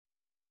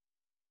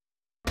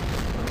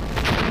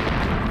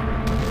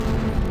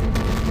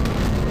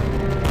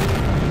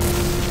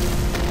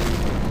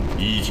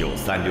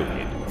1936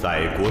年，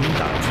在国民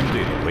党军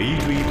队的围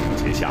追堵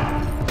截下，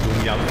中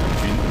央红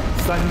军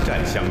3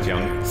战湘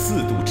江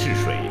，4渡赤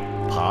水，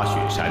爬雪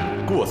山，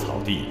过草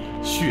地，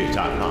血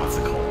战腊子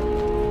口。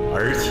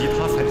而其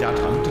他参加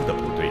长征的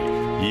部队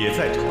也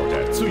在朝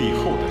着最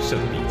后的胜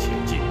利前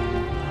进。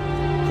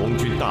红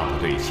军大部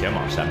队前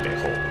往陕北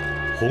后，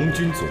红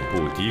军总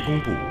部敌工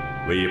部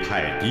委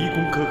派敌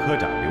工科科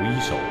长刘一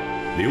手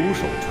留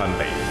守川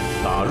北，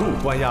打入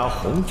关押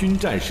红军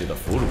战士的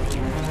俘虏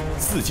营，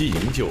伺机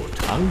营救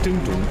长征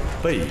中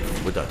被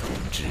俘的同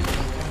志。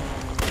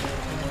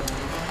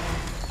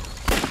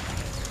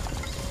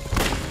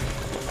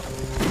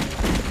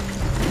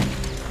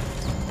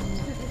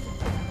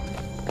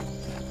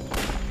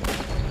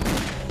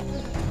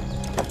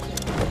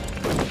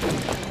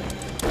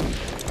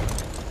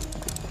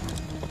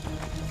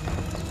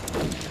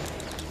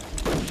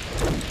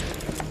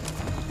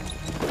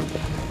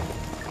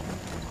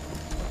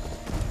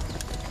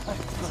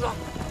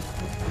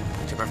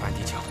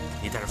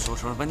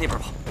往那边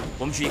跑，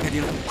我们去一开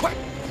町。快，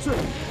是，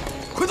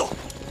快走，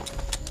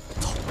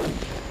走。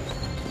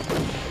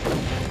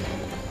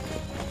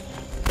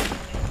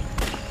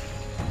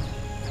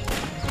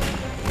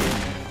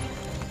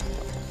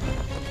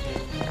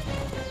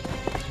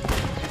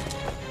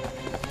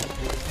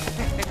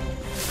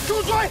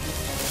住嘴！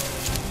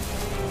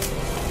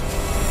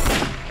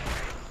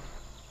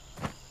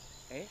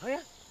哎呀，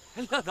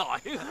撂倒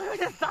一个，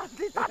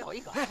打倒一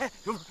个，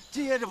兄弟，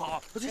接着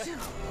跑，接着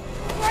跑，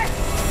快！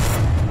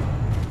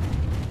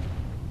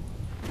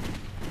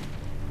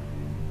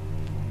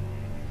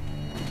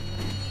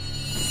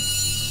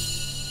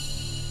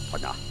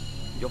 团长，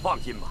你就放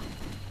心吧，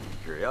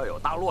只要有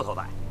大骆驼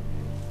在，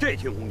这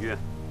群红军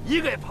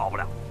一个也跑不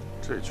了。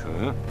这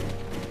群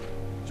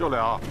就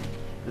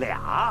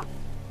俩，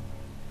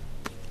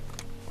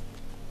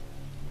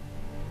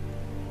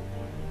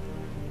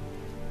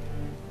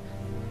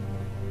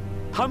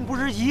他们不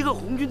是一个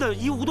红军的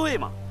医护队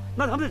吗？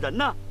那他们的人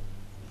呢？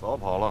早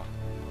跑了。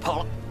跑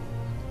了。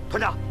团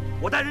长，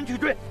我带人去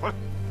追。快！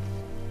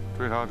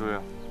追啥追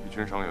啊？一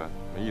群伤员，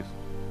没意思。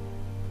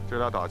这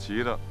俩打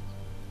旗的。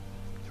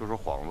 就是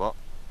幌子，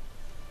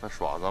在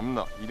耍咱们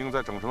的，一定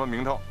在整什么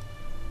名堂。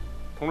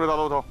通知大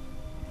头头，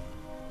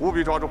务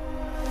必抓住。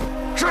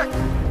是。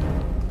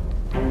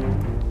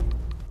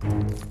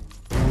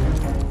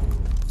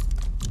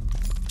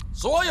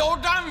所有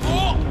战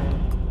俘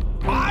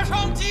马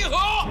上集合！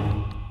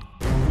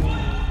所有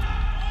战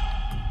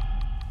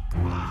俘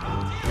马上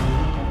集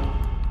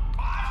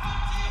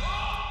合！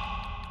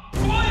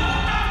所有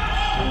战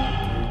俘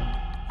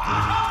马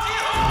上集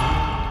合！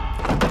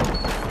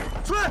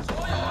是。所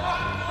有战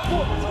俘。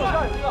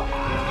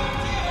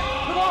 快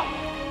走，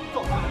走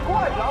快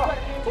点，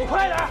走快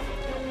点！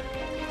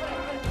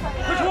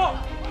快出！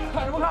看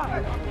什么看？快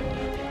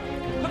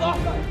走！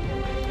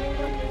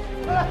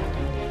来，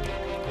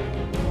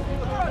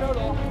快点走！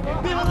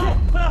别放弃，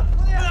快点，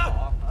快点！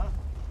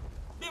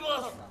别放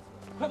弃，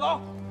快走！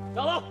小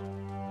子，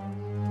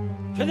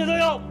全体都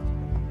要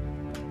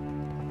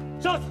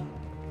上去！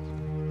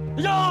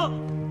让！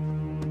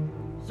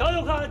向右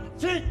看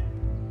齐，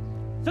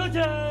向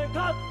前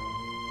看。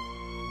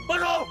 把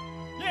手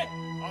，1、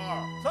2、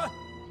3、4、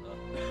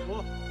5、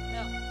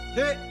6、7、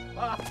8。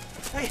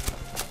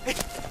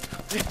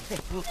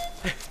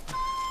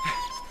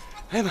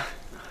哎呀妈，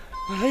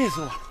我累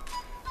死了！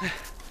哎，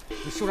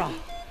首长，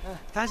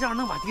咱这样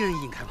能把敌人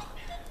引开吗？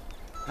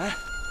哎，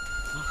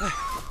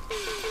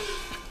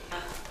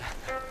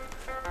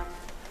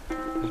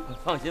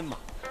放心吧，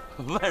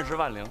万事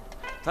万灵，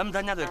咱们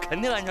家队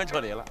肯定安全撤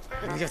离了。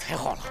这太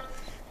好了！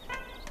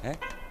哎，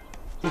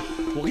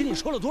我跟你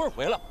说了多少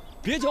回了？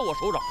 别叫我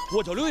首长，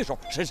我叫刘一手。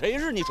谁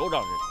是你首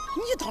长？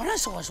你当然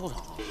是我首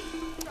长。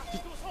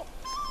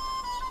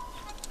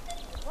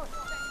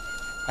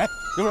哎，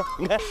刘叔，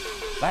你看，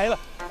来了，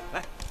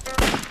来，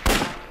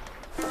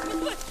在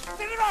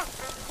这边，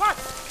快，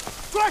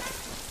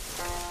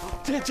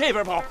追！这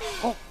边跑。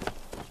好，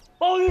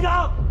报营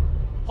长，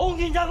红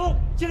军加工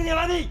精简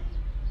完毕，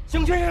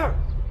请确认。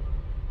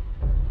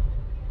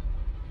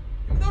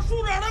你们的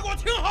署长都给我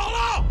听好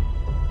了，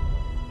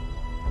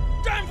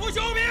战俘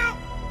小兵。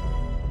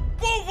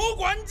 不服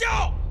管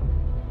教，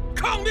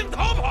抗命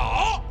逃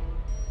跑。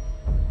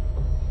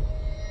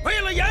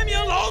为了严明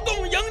劳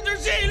动营制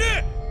纪律，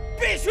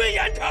必须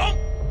严惩，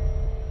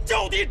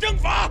就地正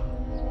法。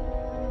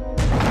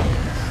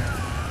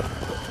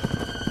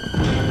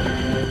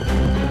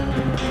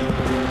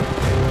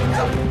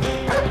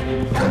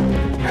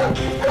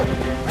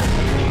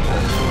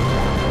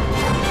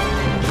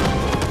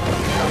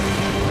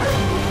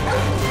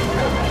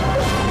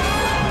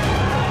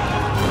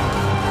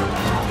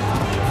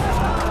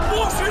不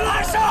许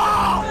滥杀！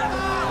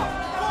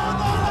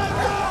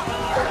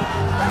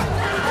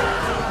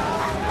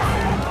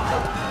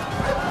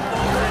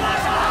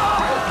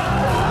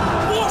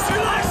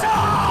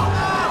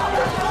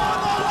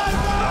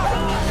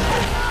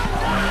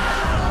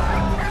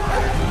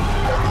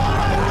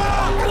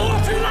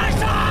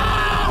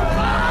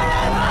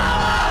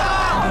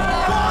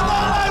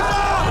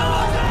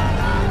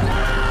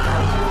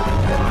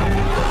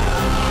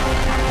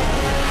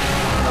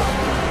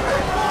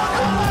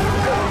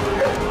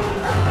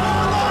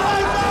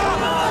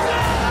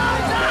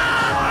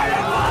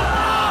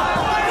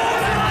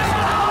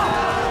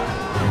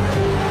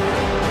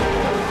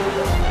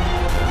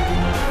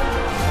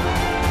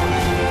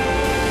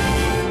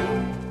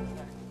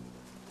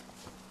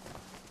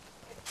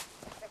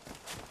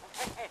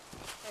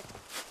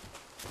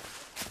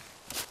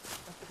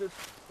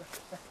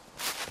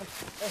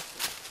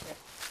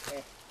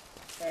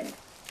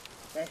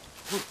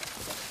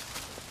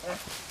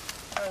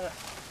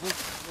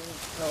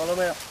那好了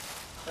没有？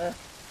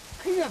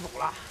肯定走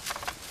了，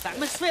咱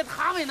们甩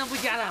他们那不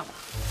简单吗？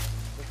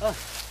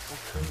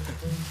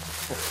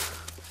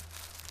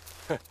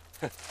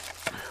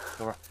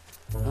哥们儿，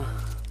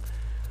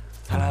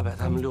咱俩把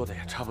他们溜的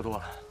也差不多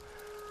了，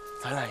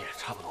咱俩也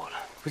差不多了。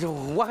不是，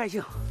我还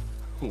行，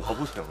我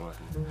不行了。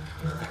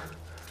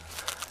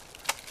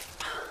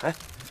哎，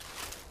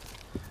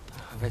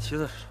把旗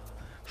子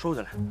收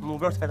起来，目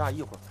标太大，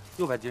一会儿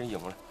又把敌人引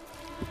过来。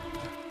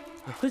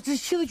不是，这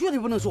旗子绝对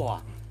不能收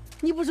啊！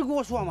你不是跟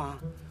我说吗？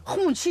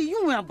红旗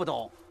永远不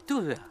倒，对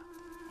不对？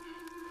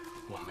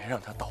我没让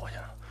他倒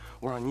下，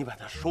我让你把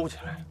它收起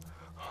来。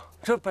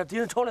这把敌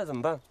人抄来怎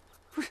么办？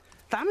不是，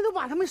咱们都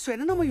把他们甩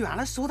得那么远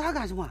了，收他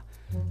干什么？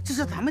这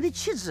是咱们的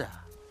旗帜。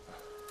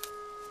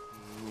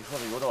你说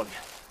的有道理。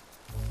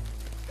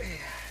哎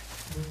呀，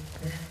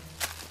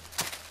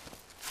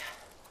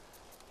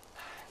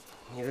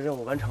你这任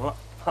务完成了，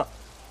哈，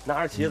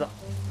拿着旗子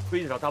回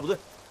去找大部队，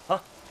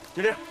啊，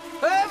就这样。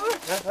哎，不是，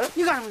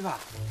你干什么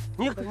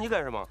去？你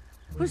干什么？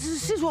不是，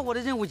谁说我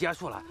的任务结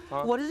束了？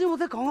啊、我的任务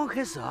才刚刚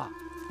开始。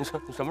你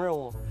什么任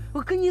务？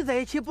我跟你在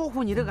一起保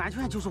护你的安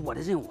全就是我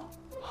的任务。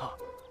啊，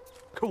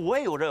可是我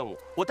也有任务，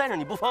我带着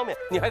你不方便，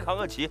你还扛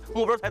个旗，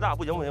目标太大，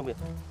不行。哦，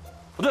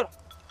对了，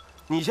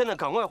你现在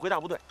赶快回大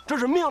部队，这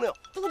是命令。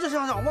组织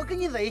上让我跟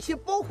你在一起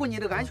保护你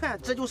的安全，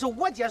这就是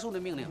我接受的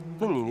命令。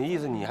那你的意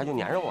思，你还就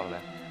粘上我了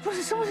呗？不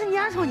是，什么是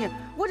粘上你？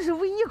我这是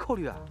为你考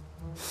虑。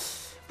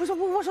不是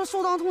我说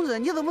首长同志，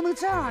你怎么能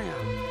这样呀？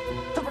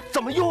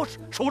怎么又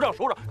首长？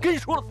跟你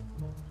说了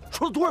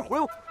多少回，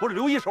我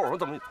留一手，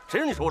怎么谁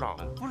让你首长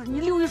了？不是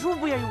你留一手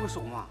不也有个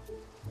手吗？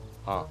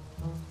啊，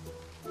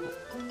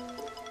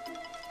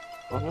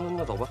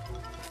那走吧。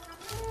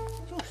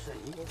就是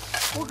你，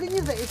我跟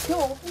你在一起，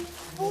我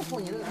保护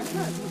你的安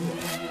全。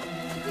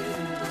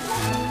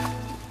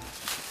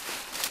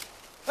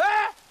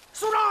哎，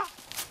首长，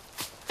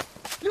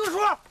刘叔，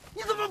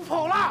你怎么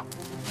跑了？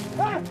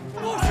哎，不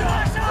许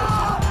乱上！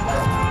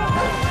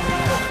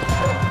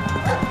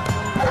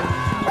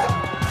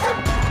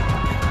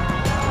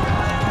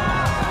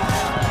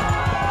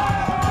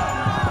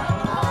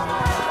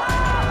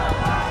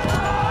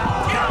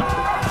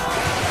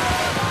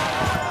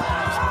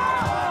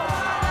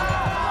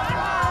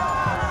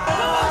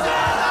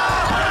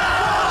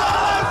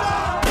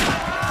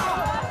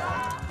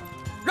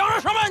嚷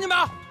嚷什么呀你们？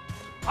啊，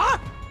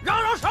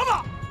嚷嚷什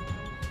么？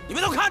你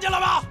们都看见了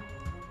吧？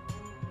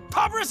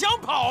他不是想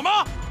跑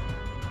吗？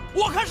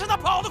我看是他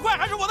跑得快，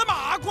还是我的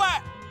马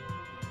快？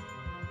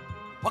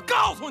我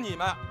告诉你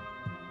们，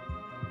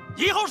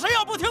以后谁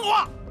要不听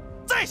话，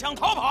再想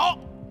逃跑，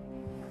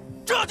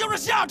这就是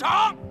下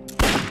场。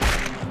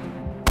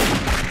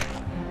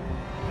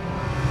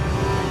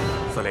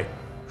司令，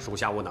属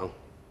下无能，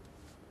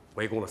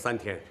围攻了3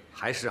天，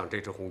还是让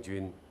这支红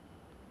军。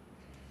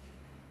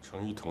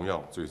程一同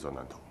样罪责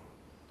难逃。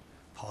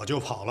跑就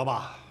跑了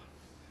吧，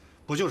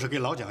不就是给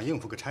老蒋应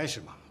付个差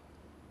事吗？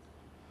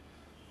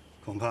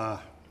恐怕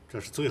这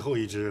是最后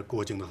一支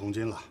过境的红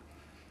军了，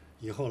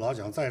以后老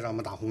蒋再让我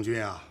们打红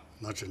军啊，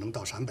那只能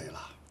到陕北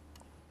了。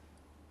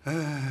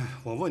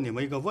我问你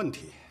们一个问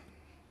题，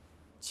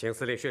请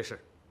司令训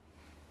示。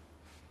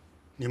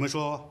你们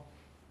说，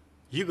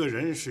一个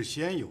人是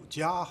先有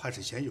家还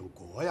是先有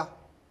国呀？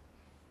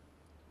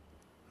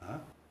啊？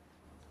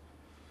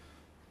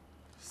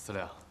司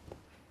令，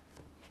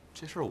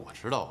这事儿我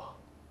知道啊。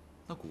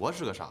那国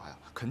是个啥呀？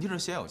肯定是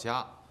先有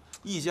家，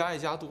一家一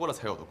家多了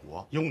才有的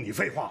国。用你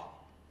废话。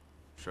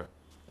是。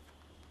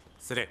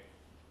司令，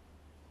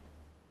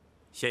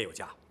先有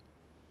家。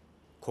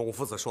孔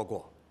夫子说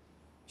过：“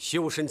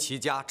修身齐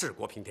家，治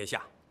国平天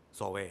下。”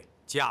所谓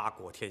家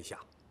国天下。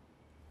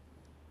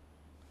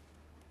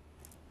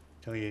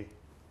程一，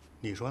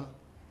你说呢？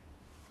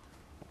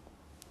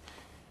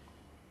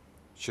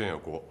先有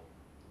国，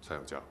才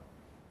有家。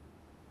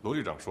罗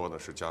旅长说的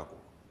是家国，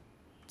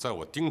在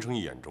我丁成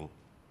义眼中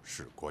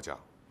是国家。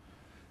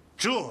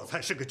这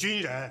才是个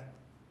军人，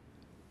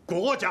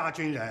国家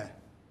军人。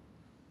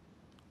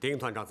丁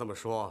团长这么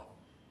说，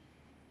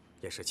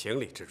也是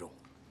情理之中。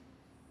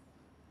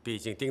毕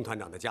竟丁团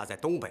长的家在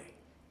东北，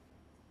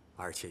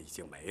而且已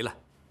经没了。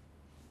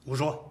胡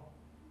说！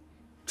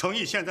程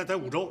毅现在在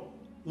五州，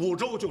五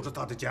州就是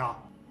他的家。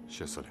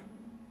谢司令。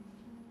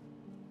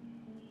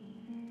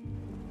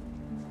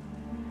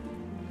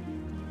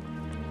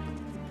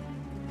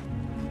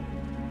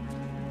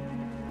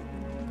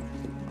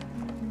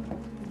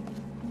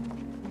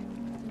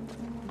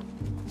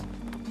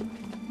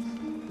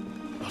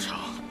老程，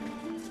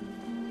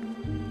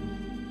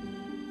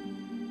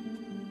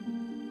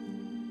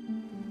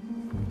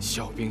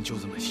小兵就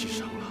这么牺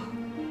牲了，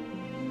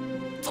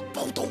咱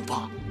暴动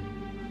吧！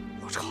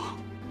老程，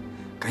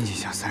赶紧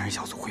向3人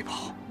小组汇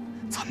报，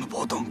咱们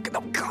暴动跟他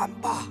们干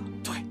吧！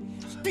对，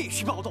必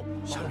须暴动！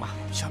下命令，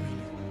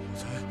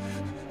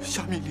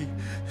下命令，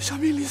下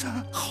命令噻！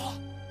好，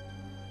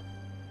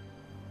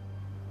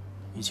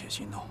一切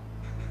行动。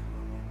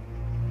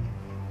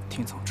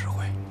听从指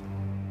挥。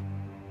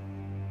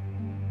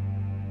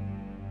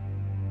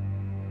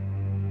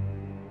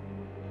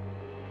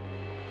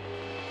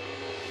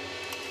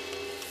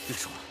别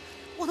说了，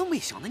我都没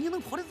想到你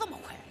能跑得这么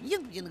快，你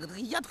比那个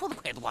野兔子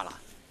快多了。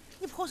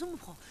你跑什么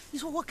跑？你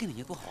说我跟着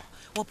你多好，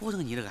我保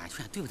证你的安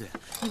全，对不对？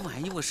你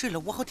万一有个事了，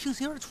我好挺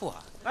身而出，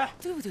哎，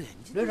对不对？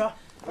刘长，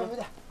对不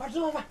对？快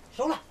吃饭饭，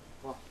熟了。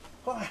啊，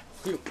快快。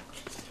哎呦，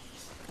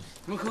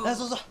你们看，来，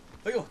坐。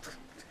哎呦，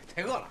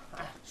太饿了，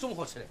什么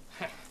好吃的？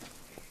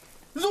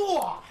肉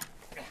啊！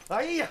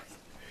哎呀，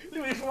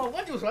刘一说，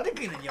我就说得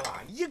跟着你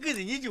吧，一跟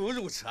着你就有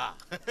肉吃。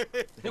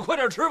你快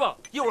点吃吧，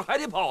一会儿还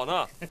得跑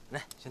呢。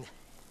来，兄弟，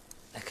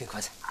来给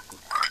筷子。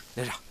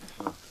刘长，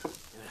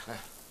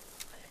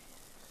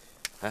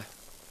哎，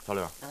小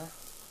刘，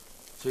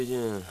最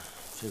近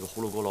这个葫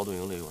芦沟劳动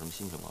营里有什么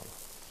新情况吗？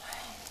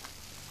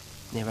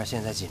那边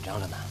现在紧张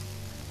着呢，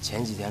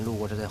前几天路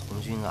过这个红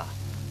军啊，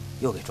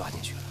又给抓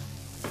进去了。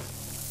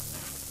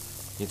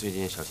你最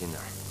近小心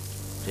点，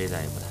这一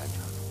带也不太安全。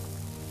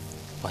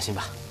放心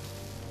吧，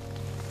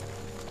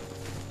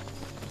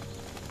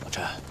老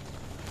陈，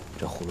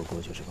这葫芦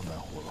沟就是个闷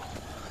葫芦，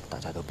大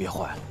家都憋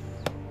坏了，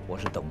我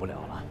是等不了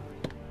了。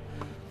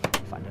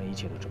反正一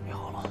切都准备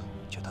好了，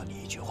就等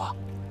你一句话。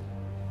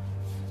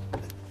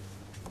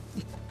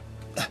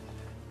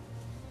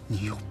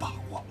你有把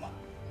握吗？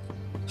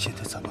现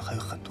在咱们还有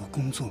很多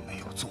工作没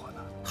有做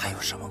呢。还有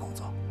什么工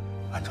作？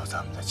按照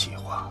咱们的计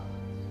划，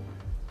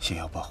先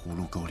要把葫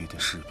芦沟里的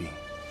士兵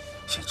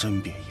先甄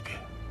别一遍。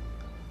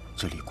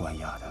这里关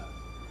押的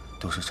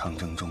都是长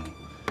征中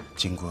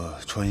经过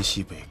川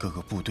西北各个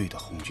部队的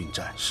红军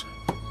战士，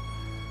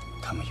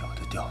他们有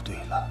的掉队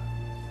了，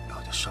有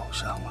的受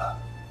伤了，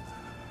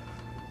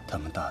他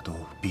们大都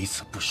彼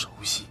此不熟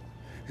悉，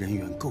人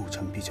员构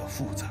成比较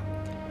复杂，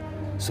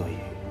所以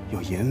要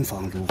严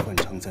防卢焕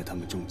昌在他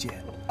们中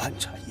间暗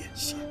插眼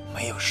线。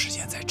没有时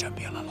间再甄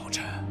别了，老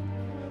陈，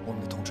我们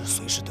的同志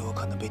随时都有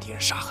可能被敌人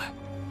杀害。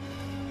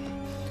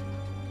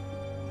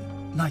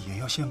那也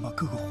要先把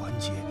各个环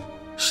节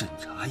审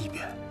查一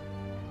遍。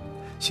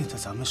现在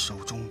咱们手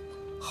中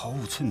毫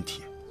无寸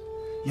铁，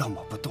要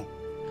么不动，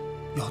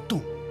要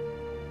动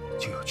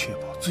就要确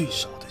保最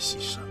少的牺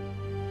牲，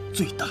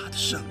最大的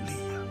胜利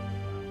呀！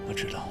我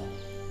知道。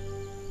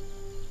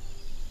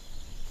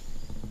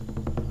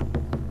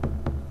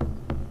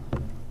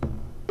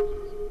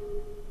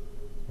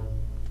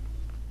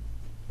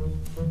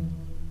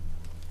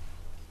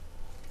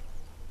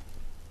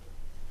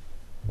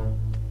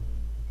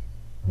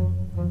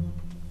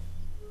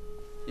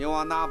你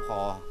往哪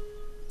跑？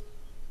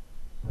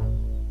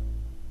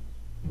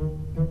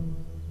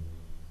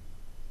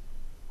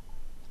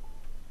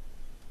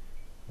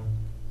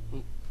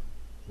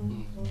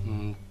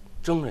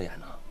睁着眼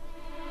呢。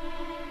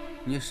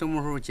你什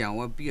么时候见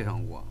我闭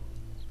上过？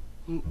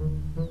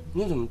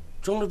你怎么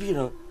睁着闭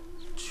着，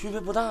区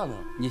别不大呢？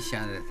你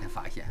现在才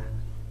发现？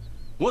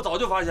我早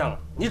就发现了，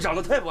你长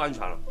得太不安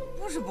全了。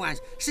不是不安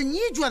全，是你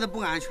觉得不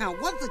安全，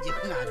我自己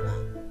很安全。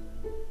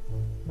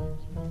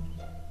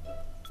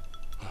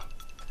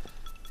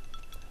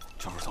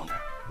教授同志，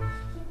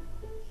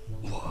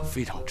我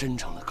非常真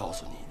诚地告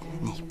诉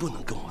你，你不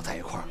能跟我在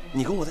一块儿，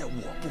你跟我在我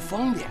不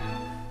方便。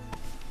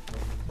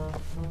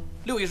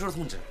刘一手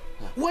同志，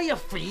我也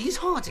非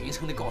常真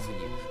诚地告诉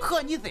你，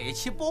和你在一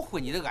起保护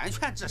你的安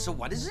全，这是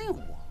我的任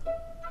务。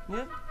你，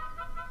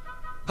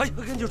哎，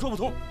跟你说不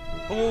通，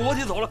我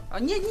得走了啊！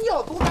你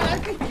要走，咱俩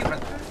可以一块儿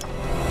走。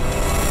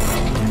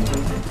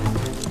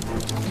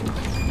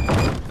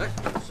哎，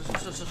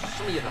是什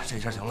么意思？这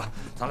下行了，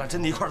咱俩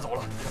真的一块儿走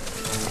了。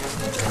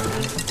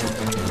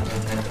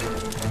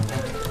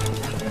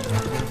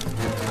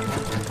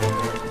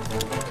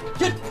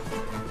这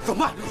怎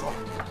么办，刘叔？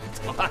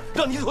怎么办？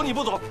让你走你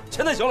不走，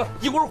现在行了，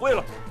一会儿会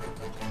了。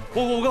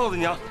我告诉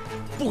你啊，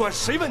不管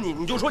谁问你，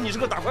你就说你是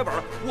个打快板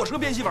的，我是个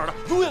变戏板的，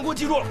永远给我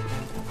记住了。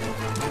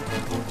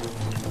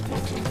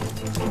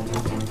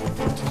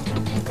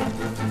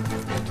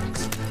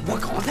我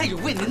刚才就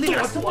问你那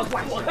个什么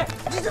关系？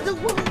你这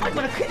我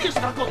肯定是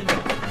他告诉你的。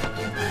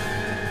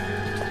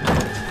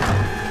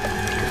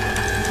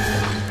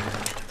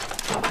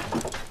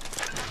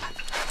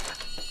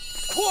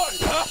快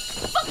点！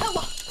放开我！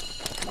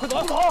快走！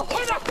走！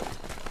快点！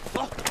走！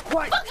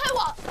快！放开我！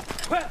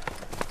快！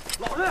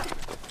老实！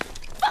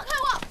放开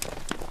我！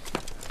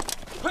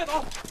快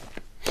走！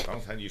刚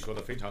才你说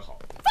的非常好。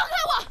放开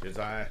我！现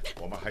在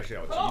我们还是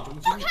要集中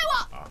精力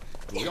啊，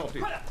主要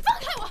对。放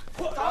开我！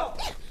快走！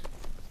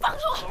放开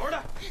我！走着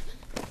点！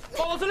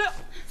报告司令，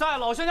在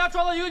老乡家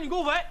抓到一个女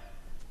共匪。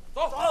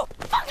走！走！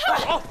放开我！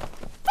走！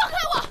放开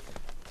我！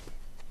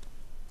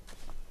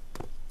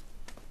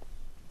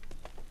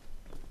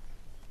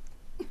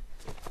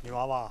女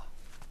娃娃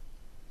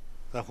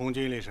在红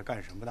军里是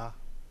干什么的？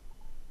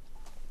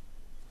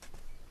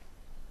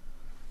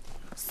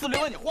司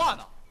令问你话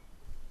呢。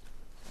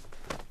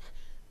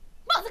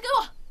帽子给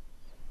我！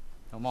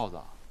要帽子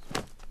啊？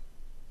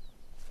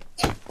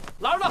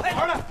拉着他，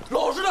拉着他，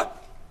老实点。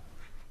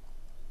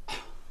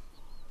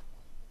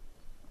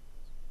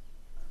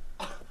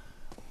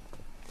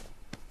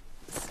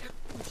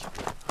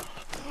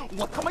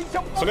我他妈一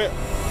枪！司令，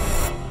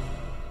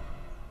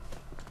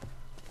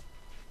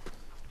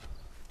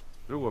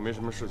如果没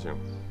什么事情，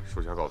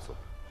属下告辞。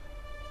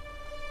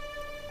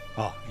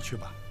啊，你去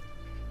吧。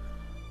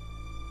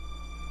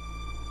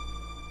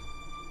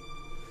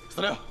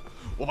司令，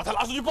我把他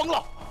拉出去崩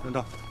了。等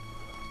等。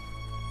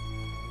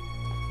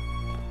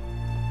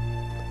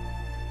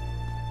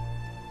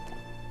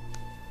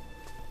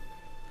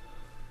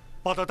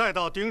 把他带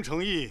到丁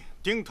成义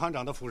丁团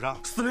长的府上。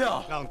司令，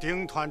让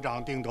丁团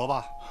长定夺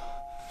吧。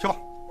去吧。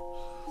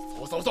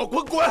走，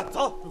滚！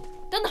走。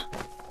等等，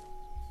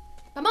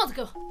把帽子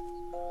给我。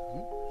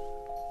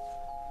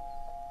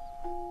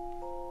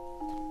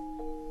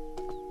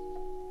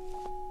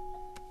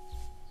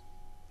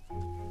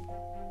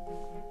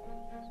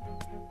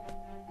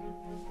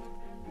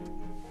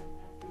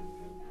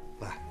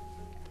来，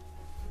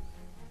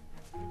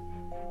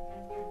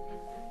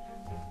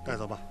带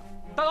走吧。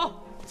带走，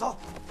走。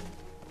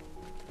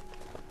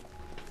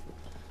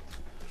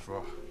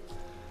 叔，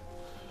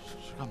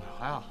是干嘛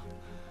呀？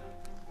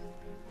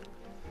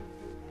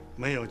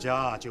没有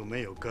家就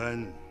没有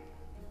根，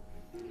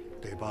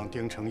得帮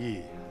丁成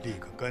义立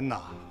个根呐。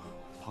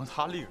帮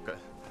他立个根，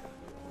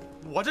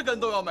我这根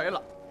都要没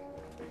了。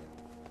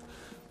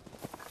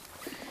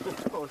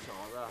臭小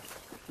子，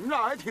你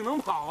俩还挺能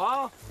跑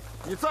啊！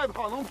你再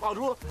跑能跑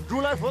出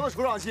如来佛的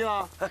手掌心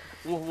啊？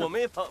我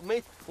没跑，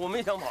我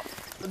没想跑，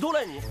都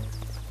赖你！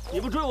你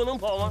不追我能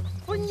跑吗？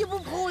不是你不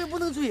跑我也不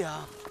能追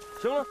啊。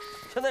 行了，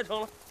现在成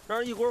了，让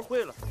人一锅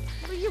烩了。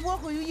一锅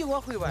烩有一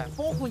锅烩呗，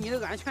保护你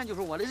的安全就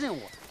是我的任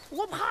务，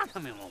我怕他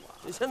们吗？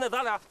我现在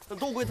咱俩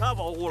都归他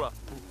保护了。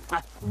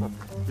哎，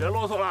别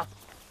啰嗦了，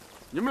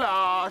你们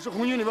俩是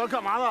红军里边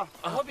干嘛的？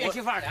我变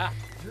戏法的。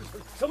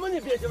什么？你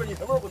变戏法？你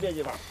什么时候不变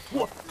戏法？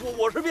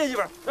我是变戏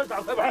法，咱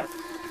打快板。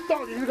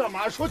到底是干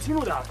嘛？说清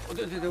楚点。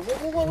对，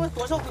我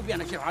多少会变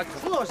的戏法，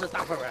主要是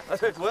打快板。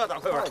对，主要打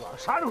快板。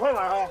啥是快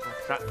板啊？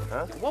啥？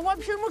我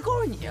凭什么告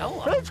诉你啊？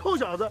我哎，臭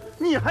小子，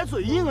你还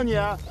嘴硬啊你？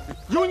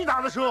有你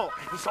打的时候。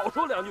你少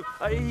说两句。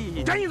哎，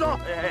赶紧走。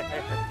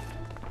哎。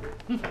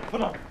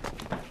团长。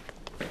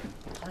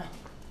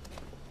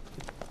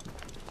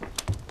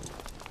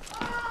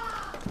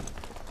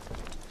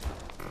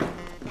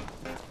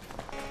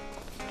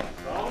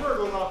老妹儿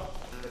中了。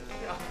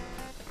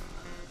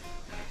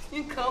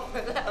 您可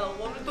回来了，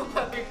我们都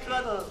快被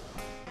折腾了。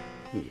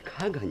你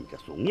看看你这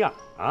怂样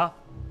啊！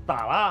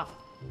咋了？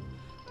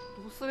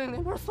卢司令那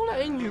边送来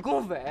一女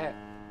共匪。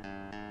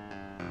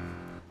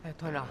哎，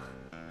团长，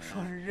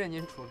说是任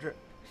您处置，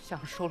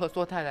想收了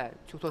做太太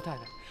就做太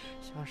太，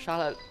想杀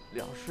了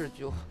了事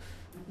就……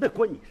那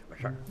关你什么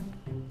事儿？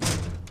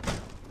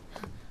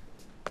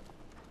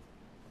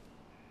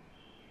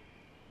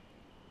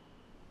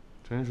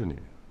真是你？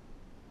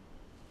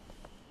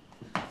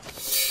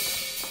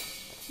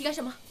你干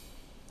什么？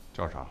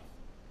 叫啥？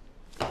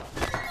挺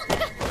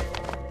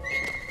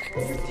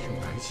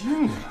来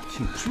劲的，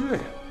挺倔呀！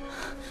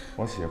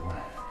我喜欢。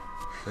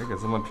谁给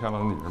这么漂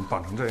亮的女人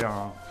绑成这样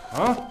啊？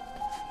啊！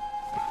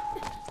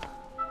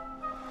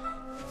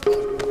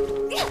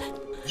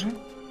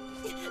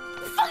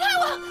放开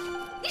我！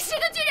你是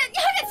个军人，你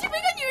还敢欺负一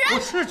个女人？我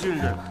是军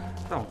人，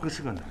但我更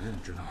是个男人，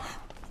你知道吗？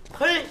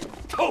嘿，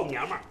臭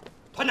娘们儿！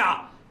团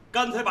长，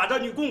干脆把这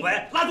女共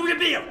匪拉出去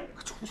毙了！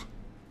出去！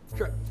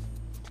是。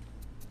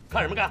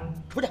 看什么看？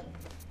出去！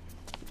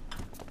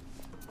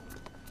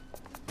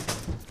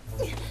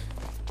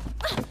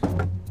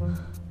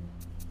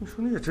你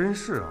说你也真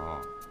是啊，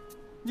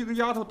你个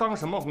丫头当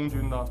什么红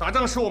军呢？打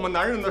仗是我们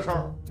男人的事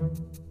儿。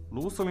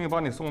卢司令把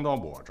你送到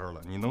我这儿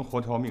了，你能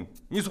活条命，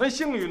你算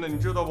幸运的，你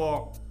知道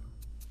不？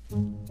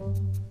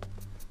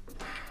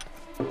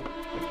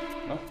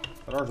来，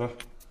喝点水。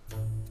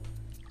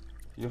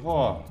以后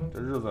啊，这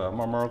日子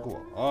慢慢过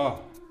啊，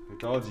别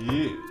着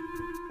急。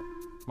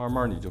 慢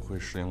慢你就会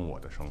适应我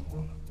的生活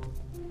了。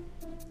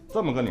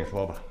这么跟你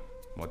说吧，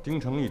我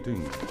丁成义对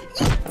你，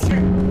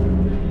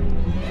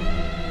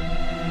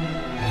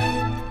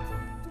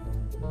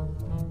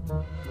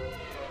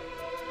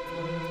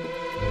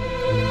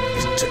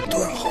这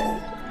顿好。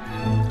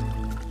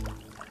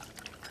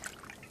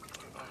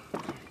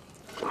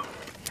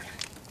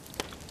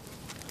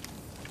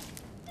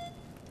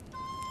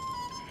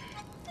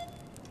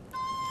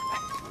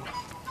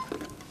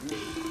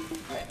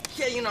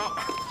谢营长。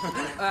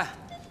哎。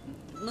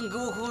 能给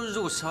我口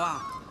肉吃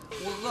吧？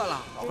我饿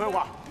了。老废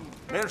话，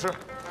没人吃。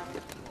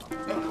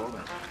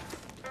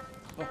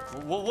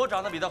我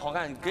长得比他好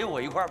看，给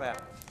我一块呗。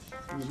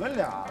你们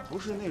俩不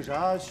是那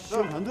啥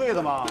宣传队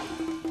的吗？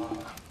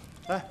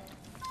来，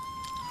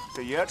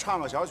给爷唱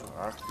个小曲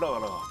儿，乐呵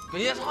乐呵。给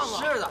爷唱个。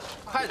是的，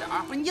快点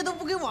儿！不是你都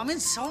不给我们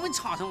吃，我们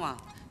唱什么？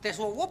再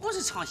说我不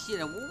是唱戏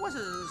的，我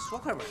是说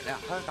快板的。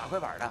他是打快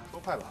板的。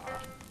说快板。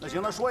那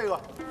行，那说一个。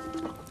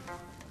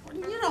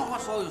你让我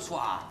说就说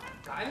啊。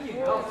 赶紧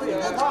让自己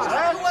来唱！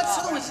哎，我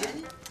吃东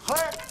西。嘿，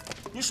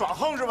你耍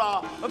横是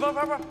吧？不，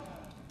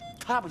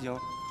他不行，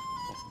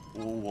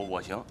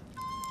我行。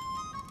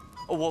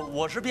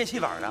我是变戏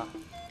法的。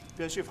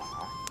变戏法？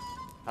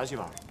啥戏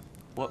法？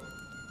我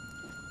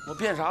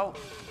变啥？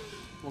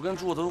我跟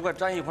柱子都快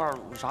粘一块儿了，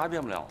我啥也变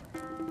不了。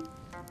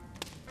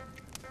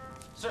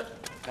是，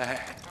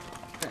哎，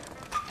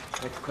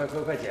快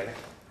解开！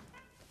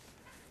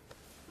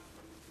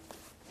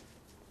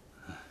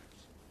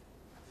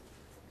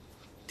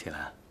铁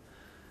兰，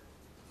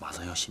马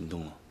上要行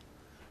动了，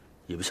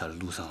也不晓得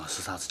路上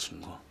是啥子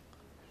情况。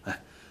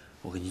哎，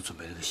我给你准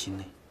备了个新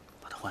的，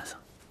把它换上。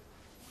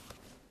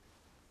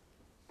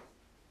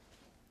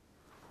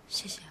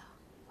谢谢啊。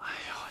哎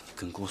呀，你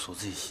跟我说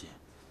这些，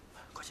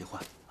快去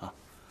换啊！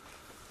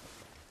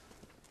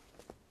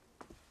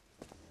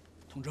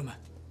同志们，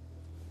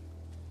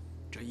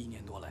这1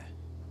年多来，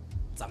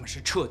咱们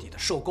是彻底的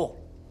受够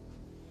了。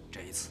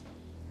这一次，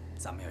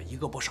咱们要一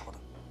个不少的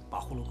把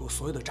葫芦沟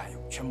所有的战友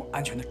全部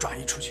安全的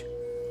转移出去，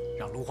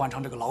让卢焕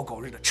昌这个老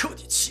狗日的彻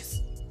底气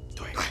死。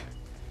对，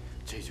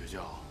这就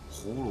叫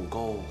葫芦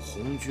沟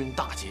红军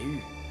大劫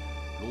狱，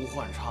卢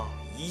焕昌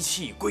一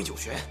气归九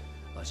泉。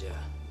老谢，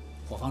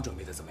伙房准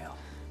备的怎么样？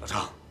老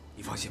张，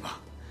你放心吧，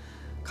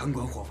看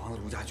管伙房的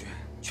卢家军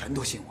全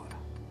都信我的，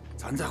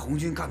咱在红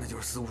军干的就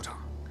是司务长，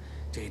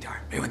这一点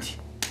没问题。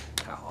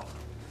太好了，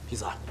皮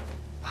子，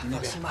你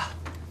放心吧，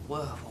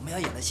我们要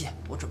演的戏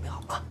我准备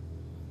好了。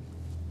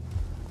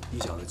你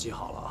小子记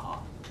好了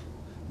哈，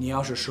你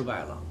要是失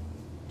败了，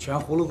全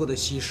葫芦沟的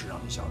稀释让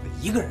你小子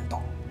一个人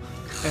倒。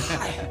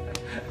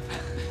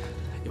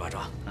一把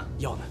抓，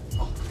药呢？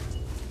走。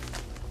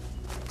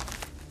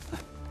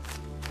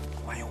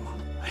管用吗？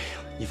哎呀，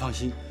你放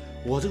心，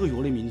我这个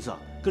药的名字啊，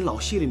跟老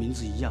谢的名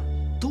字一样，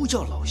都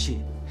叫老谢。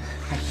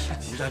哎呀，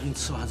卢家军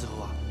吃完之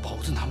后啊，保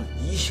证他们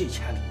一泻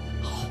千里。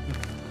好，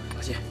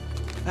老谢，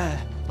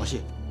哎，老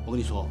谢，我跟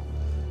你说，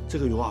这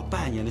个药啊，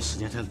半年的时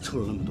间才凑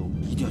了那么多，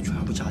一定要全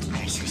部加进去。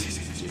哎，行，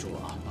记住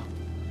了啊！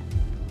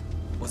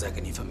我再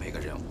给你分配个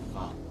任务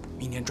啊，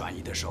明天转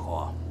移的时候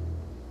啊，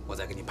我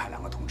再给你派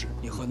2个同志，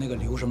你和那个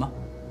刘什么？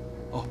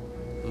哦，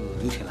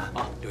刘铁兰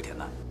啊，刘铁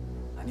兰。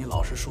那你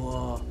老是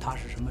说他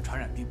是什么传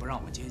染病，不让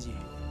我们接近，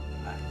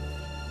哎，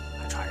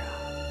还传染，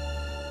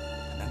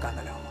能干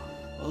得了吗？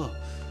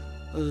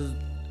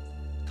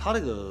他那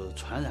个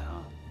传染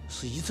啊，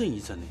是一阵一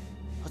阵的，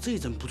他这一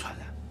阵不传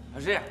染。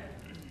是这样，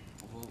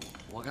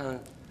我看，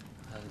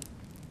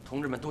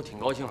同志们都挺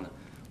高兴的，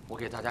我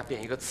给大家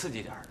变一个刺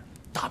激点的，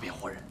大变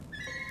活人，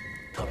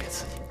特别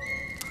刺激。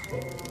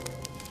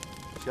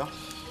行。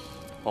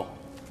哦，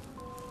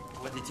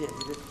我得借这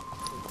个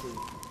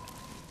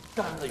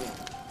杆子用。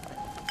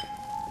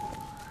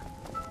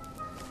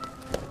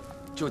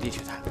就地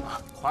取材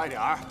啊，快点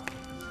儿！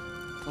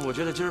我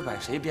觉得今儿把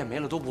谁变没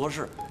了都不合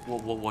适，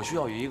我需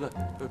要有一个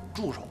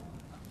助手，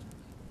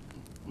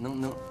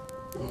能让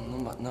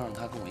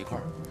他跟我一块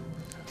儿。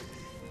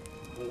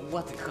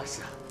我最合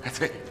适。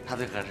对，他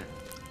最合适。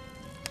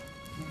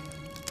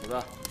虎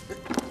子，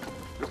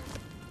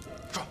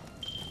走。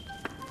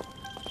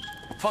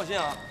放心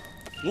啊，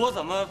我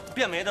怎么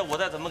变没的，我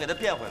再怎么给他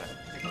变回来。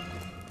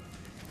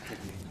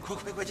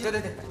快去！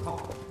对，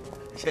好。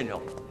县长。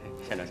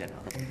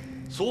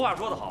俗话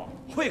说得好，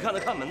会看的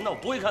看门道，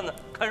不会看的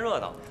看热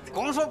闹。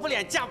光说不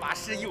练假把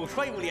式，又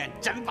说又练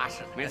真把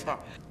式。没错，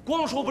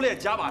光说不练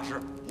假把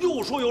式，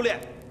又说又练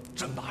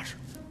真把式。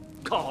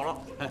看好了，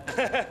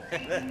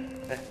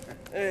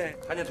哎，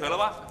看见腿了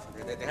吧？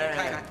对，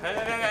看，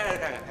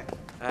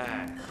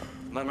哎，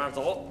慢慢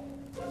走。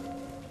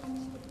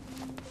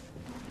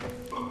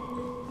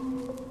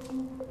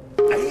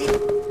哎，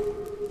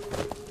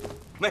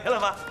没了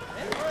吧？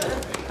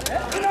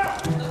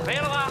没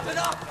了吧？队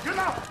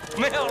长，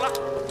没有了，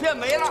变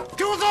没了，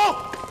给我走！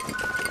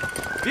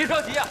别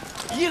着急啊，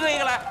一个一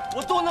个来，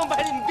我都能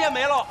把你们变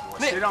没了。我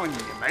先让你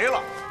没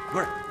了。不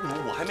是，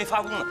我还没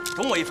发功呢，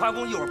等我一发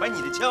功，一会儿把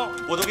你的枪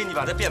我都给你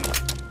把它变没。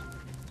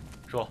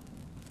说，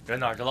人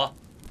哪儿去了？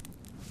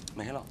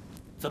没了。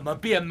怎么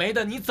变没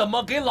的？你怎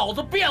么给老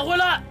子变回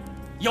来？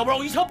要不然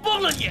我一枪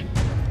崩了你！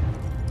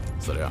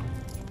司令，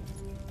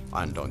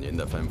按照您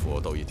的吩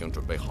咐，都已经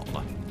准备好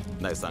了，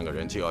那3个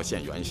人就要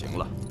现原形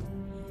了。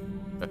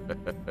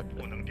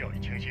不能掉以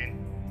轻心，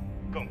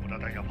更不能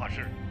胆小怕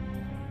事。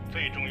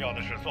最重要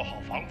的是做好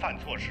防范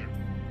措施，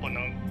不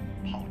能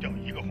跑掉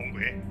一个红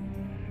鬼，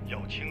要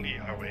倾力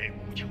而为，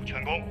务求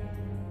全功。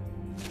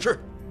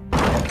是。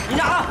营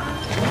长，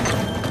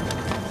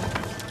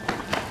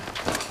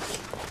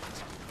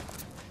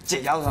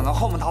这家伙从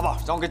后门逃跑，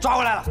让我给抓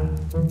回来了。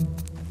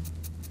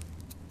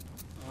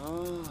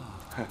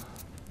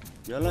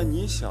原来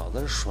你小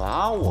子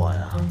耍我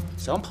呀？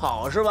想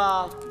跑是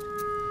吧？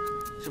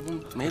这不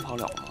没跑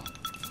了吗？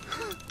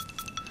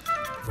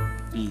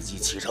立即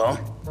启程，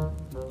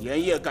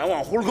连夜赶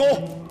往葫芦沟，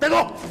带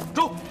走。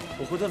走，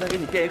我回头再给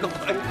你变一个。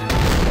哎。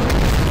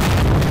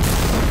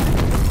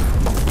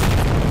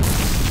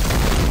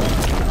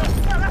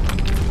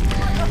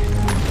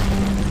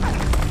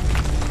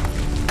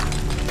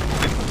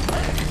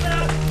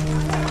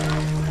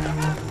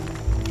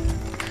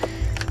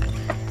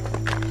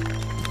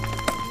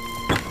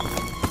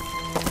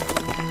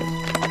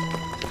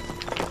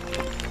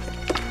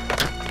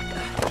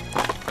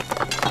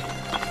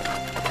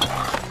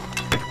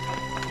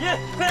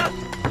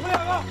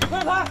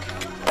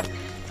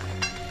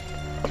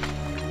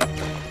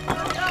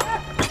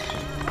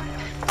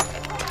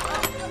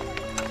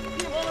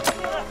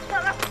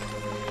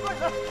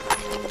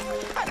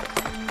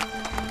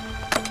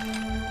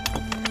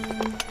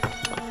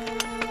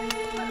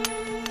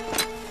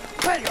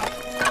快点！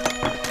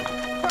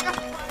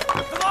快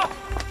走！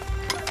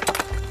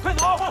快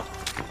走！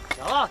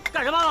小子，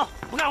干什么？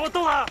不干活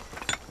动啊！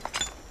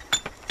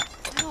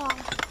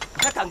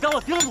你还敢跟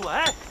我顶嘴？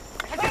哎，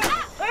长官！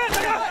哎，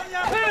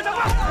长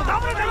官！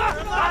打不了长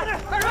官！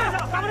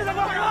打不了长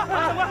官！长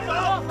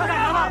官！干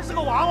什么？是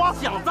个娃娃，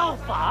想造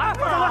反！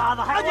长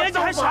官，还年纪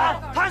还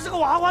小，他是个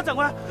娃娃，长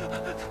官。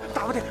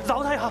打不得，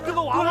饶他呀！这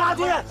个娃娃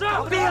爹，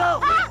毙了！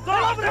走，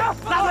拉不了，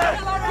拉不了，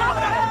拉不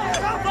了！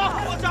走，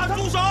我家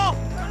住手！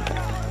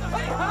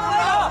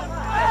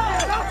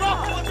走，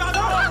我家走，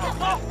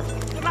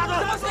拉住！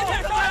谁骗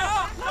少爷啊？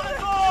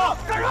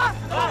干什么？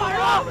造反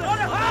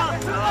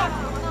是吧？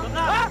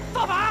啊！造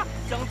反！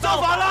想造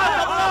反了，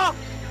怎么了？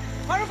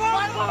还是放！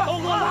都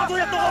给我拉出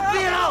去，都给我毙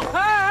了！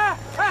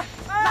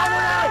拉出去！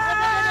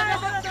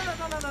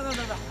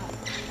等！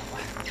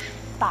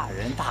大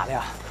人大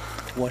量，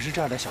我是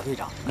这儿的小队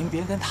长，您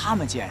别跟他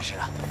们见识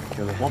了。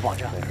我保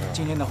证，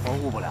今天的活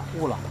误不了，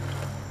误了，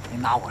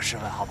您拿我试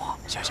问好不好？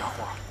小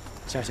伙，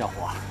小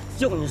伙，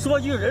就你说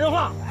句人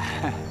话，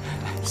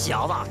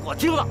小子，给我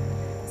听了，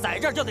在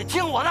这儿就得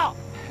听我的，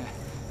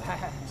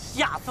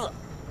下次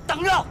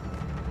等着。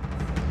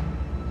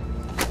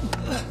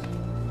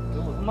给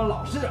我他妈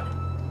老实点！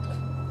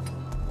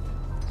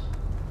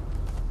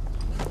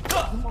这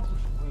他妈不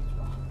守规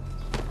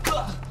矩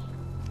啊！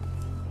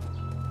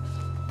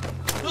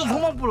这他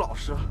妈不老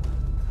实！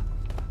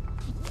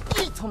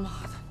你他妈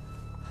的！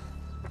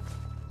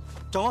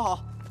长官好。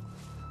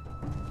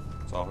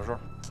咋回事？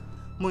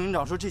孟营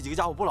长说这几个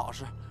家伙不老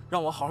实，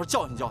让我好好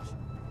教训教训。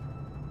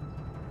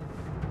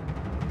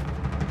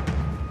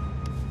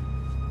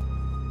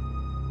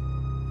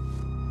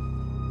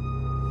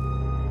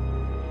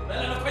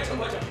来，快请！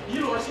一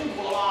路上辛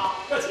苦了吧？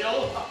快请！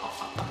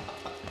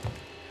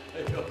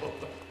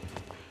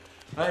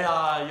哎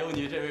呀，有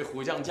你这位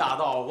虎将驾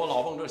到，我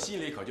老孟这心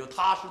里可就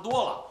踏实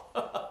多了。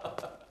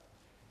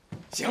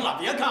行了，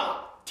别看了，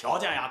条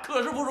件呀，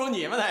可是不如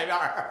你们那边。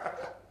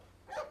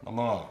老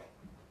孟，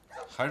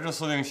还是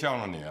司令向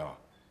着你啊，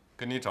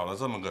给你找了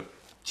这么个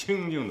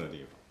清静的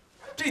地方。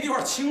这地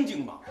方清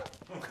静吗？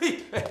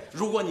嘿，哎，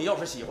如果你要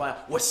是喜欢，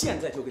我现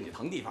在就给你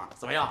腾地方，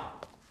怎么样？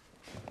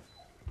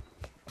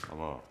老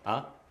孟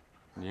啊，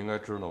你应该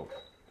知道，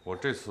我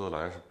这次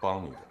来是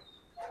帮你的，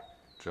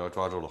只要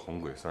抓住了红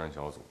鬼3人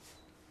小组，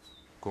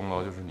功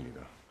劳就是你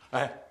的。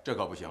哎，这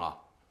可不行啊！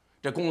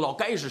这功劳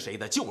该是谁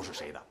的就是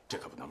谁的，这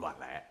可不能乱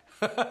来，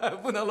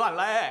不能乱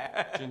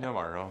来。今天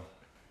晚上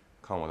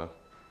看我的。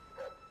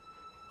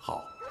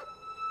好，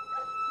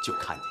就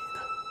看你的。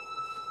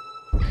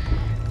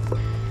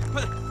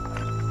快点！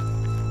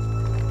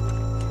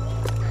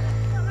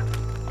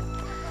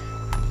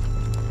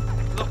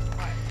走，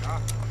快点！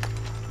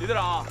李队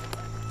长，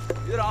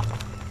李队长，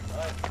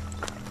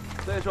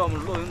这是我们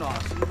骆营长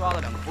新抓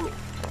的2个俘虏，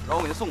让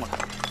我给您送过来。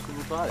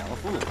新抓2个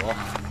俘虏，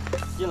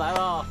新来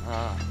的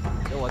啊，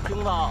给我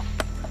听到，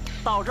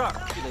到这儿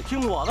就得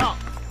听我的，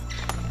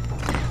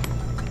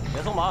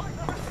别匆忙。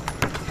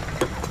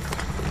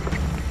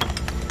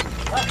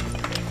来，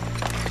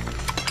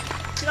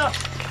进来，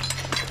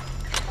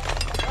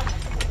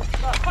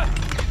快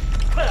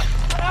点，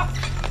快点！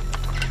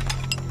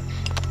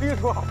李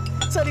处，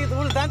这里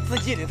都是咱自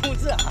己的同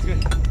志。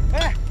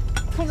哎，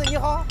同志你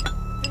好，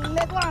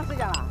来多长时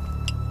间了？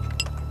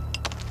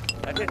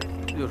哎，这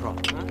李处，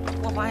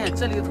我发现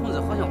这里的同志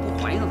好像不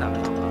欢迎咱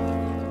们了。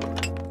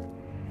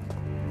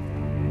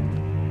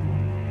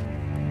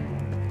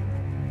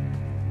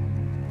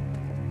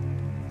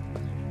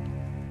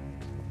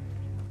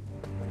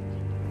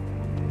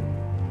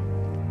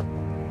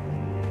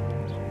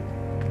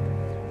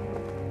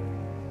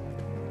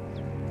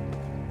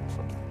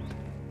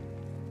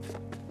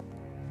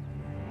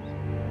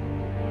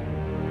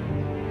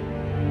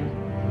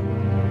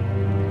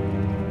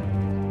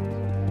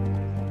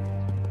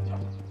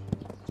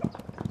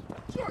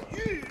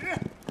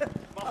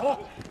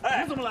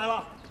你怎么来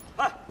了？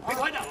哎，陪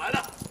团长来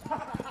的。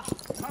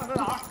看看在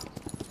哪儿？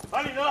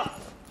哪里去了？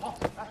好，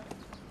来。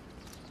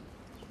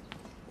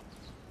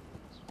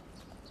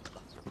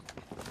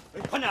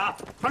哎，团长，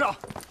团长，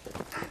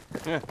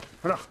团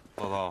长，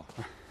老头，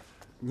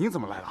你怎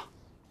么来了？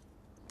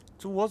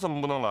这我怎么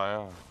不能来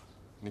啊？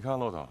你看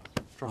骆头，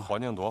这环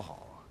境多好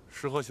啊，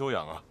适合休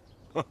养啊。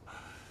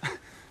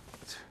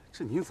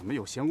这您怎么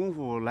有闲工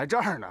夫来这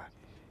儿呢？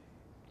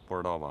不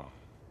知道吧？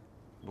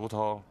卢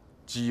涛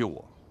激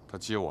我。他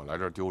接我来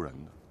这儿丢人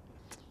的。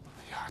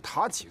哎呀，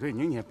他挤兑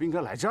您，你也不应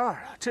该来这儿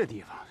啊！这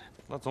地方，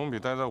那总比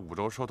待在五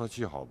洲受他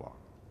气好吧？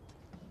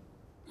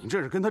您这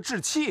是跟他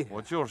置气。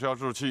我就是要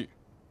置气。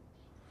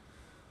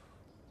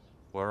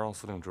我要让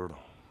司令知道，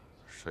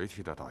谁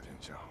替他打天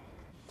下。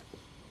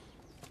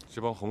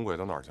这帮红鬼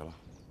都哪儿去了？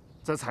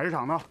在采石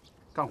场呢，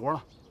干活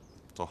呢。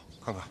走，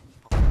看看。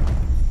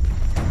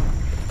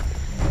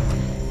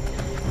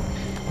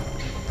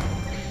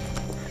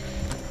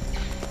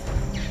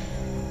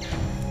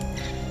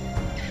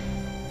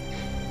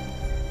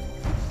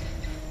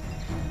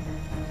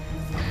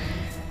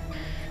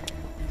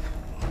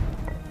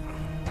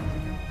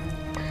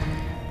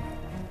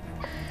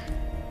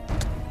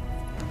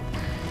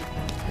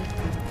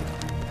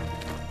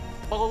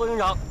报告罗营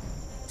长，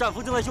战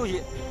俘正在休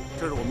息。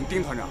这是我们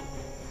丁团长。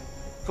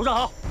首长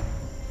好。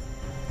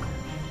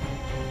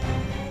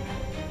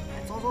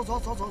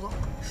走，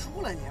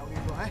输了你！我跟你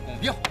说，哎，拱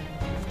兵。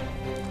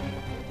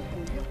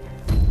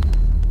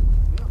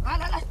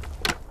来，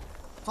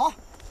走。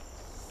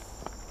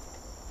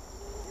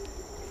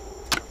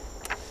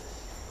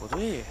不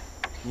对，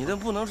你这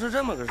不能是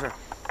这么个事儿，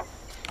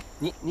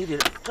你得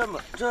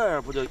这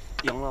样不就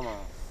赢了吗？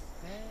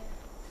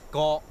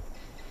高，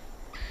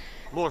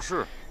落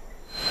势。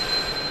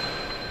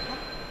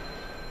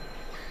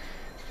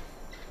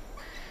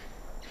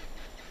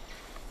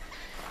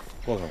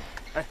过去了。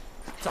哎，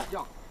咋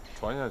样？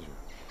传下去，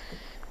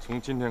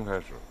从今天开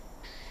始，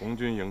红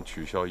军营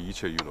取消一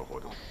切娱乐活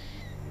动。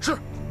是。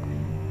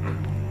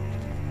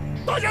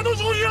大家都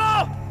注意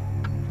了，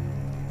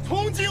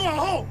从今往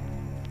后，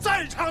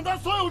在场的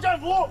所有战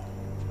俘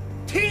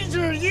停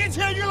止一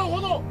切娱乐活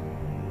动。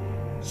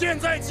现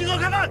在集合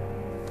开饭。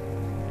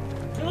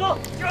集合，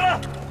进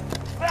来！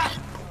哎，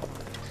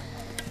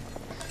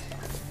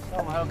那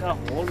我们还要干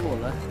活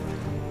路了。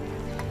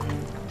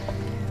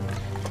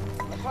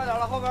快点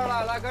了，后边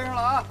来跟上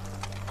了啊！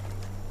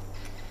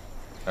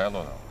哎，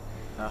骆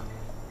长，啊，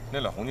那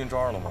俩红军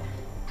抓着了吗？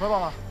抓到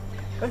了。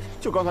哎，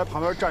就刚才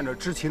旁边站着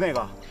支旗那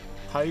个，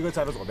还有一个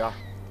在这左边。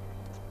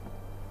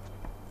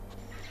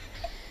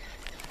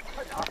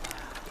快点！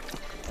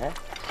哎，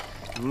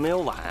没有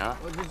碗啊？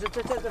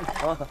这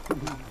啊！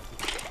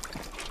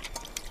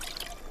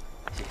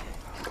谢谢。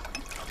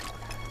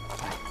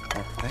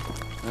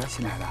哎，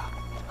新来的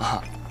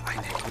啊？哎，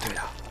哪个部队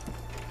的？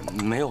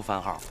没有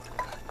番号。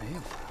没有。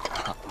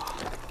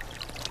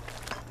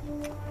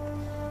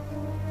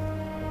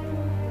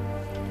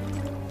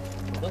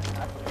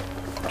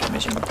没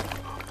行动。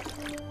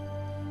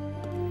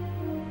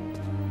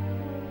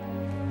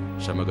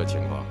什么个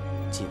情况？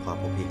计划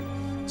不变，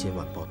今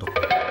晚暴动。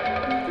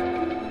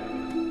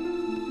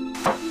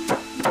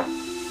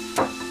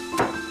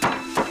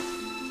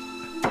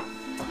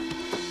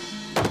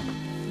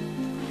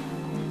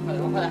快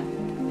点！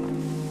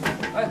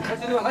哎，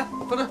兄弟们，来，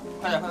快点，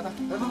快点，来！来，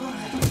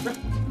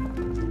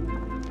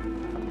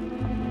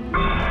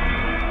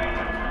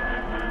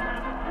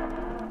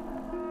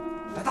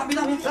大兵，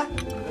来，来，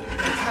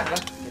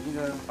给那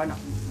个班长，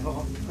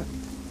好，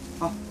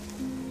好，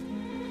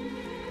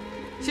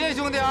谢谢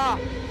兄弟啊！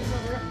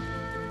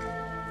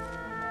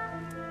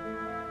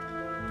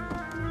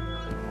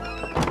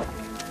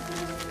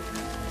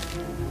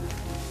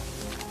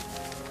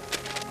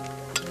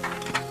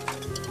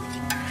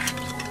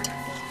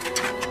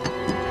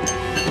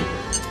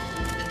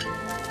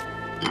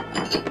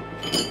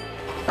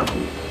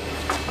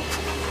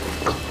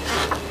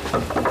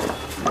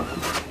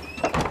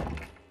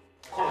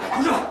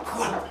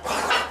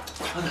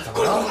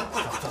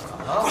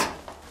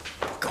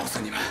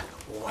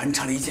完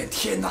成了一件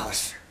天大的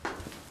事！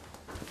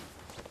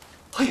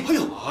哎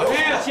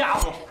呀，家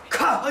伙，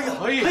看，哎呀，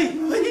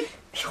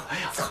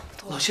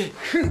老谢，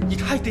你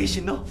太得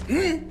心了，这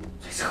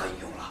次很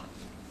用了，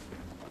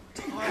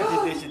太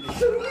得心了，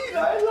胜利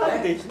来了，太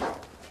得心。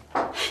我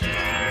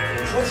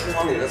说厨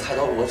房里的菜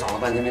刀，我找了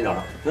半天没找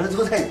着，原来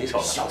都在你手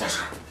里。小点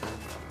声。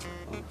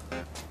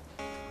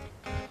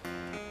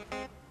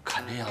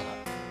看这样子，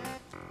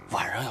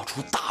晚上要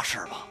出大事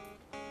吧？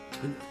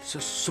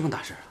什么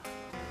大事？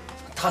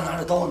他拿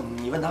着刀，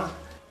你问他。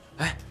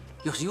哎，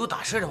要是有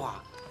大事的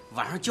话，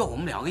晚上叫我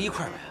们两个一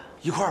块儿呗。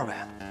一块儿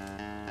呗。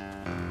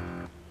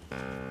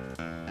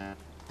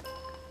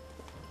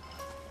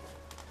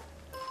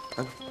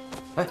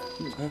哎，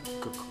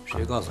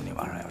谁告诉你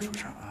晚上要出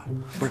事啊？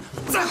不是，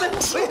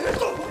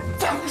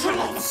咱们是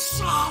老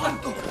杀了！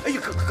哎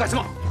呀，干什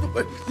么？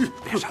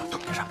别杀，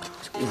别杀！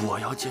我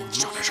要见你。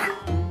小点声。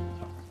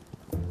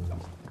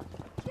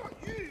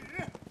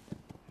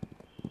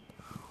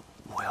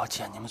我要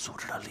见你们组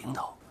织的领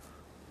导。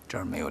这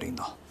儿没有领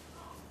导。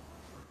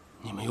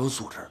你们有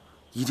组织，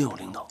一定有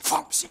领导。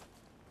放屁！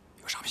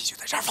有啥屁就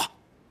在这儿放。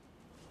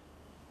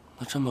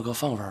那这么个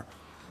放法，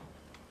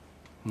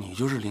你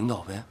就是领导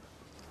呗？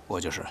我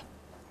就是。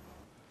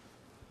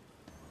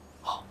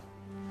好，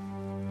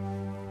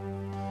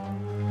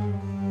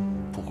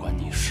不管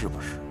你是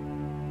不是，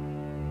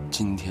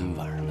今天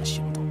晚上的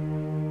行动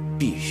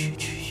必须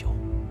取消。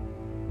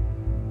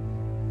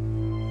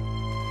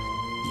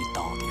你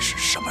到底是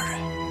什么人？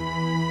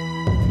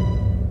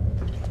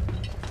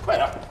快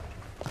点！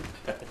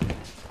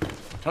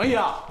程毅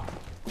啊，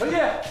程毅，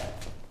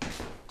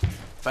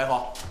白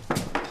好。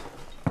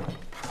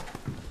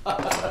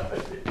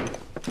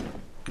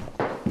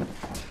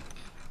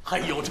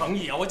很有诚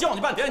意啊！我叫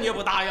你半天你也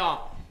不答应，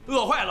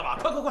饿坏了吧？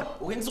快，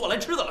我给你做来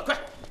吃的了，快！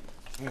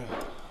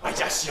哎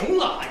呀，行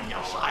了，哎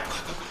呀，快！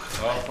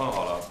啊，饭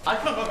好了。哎，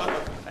快！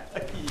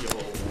哎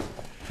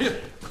呦，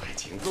快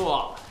请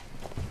坐。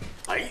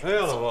哎呀，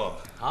老婆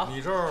啊，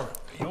你这儿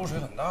油水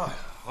很大呀！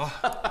啊，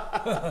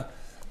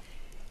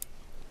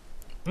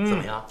怎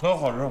么样？很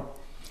好吃。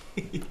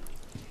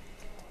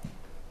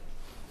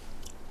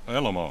哎，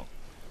老孟，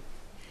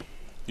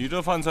你这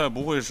饭菜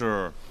不会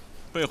是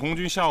被红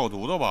军下过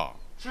毒的吧？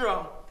是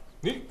啊，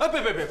你哎，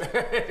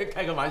别，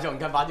开个玩笑，你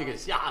看把你给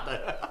吓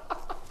的。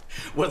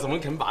我怎么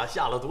肯把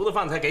下了毒的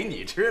饭菜给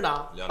你吃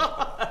呢？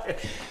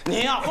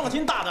你呀，放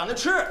心大胆的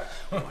吃，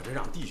我这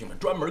让弟兄们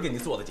专门给你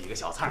做的几个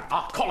小菜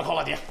啊，犒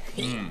劳爹。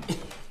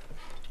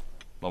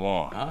老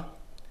孟啊，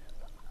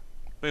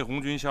被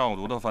红军下过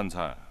毒的饭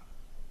菜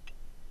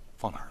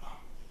放哪儿了？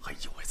哎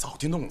呦喂，早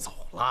就弄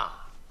走了。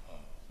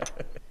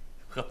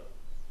呵，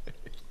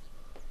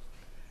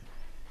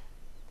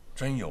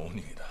真有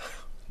你的，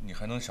你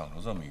还能想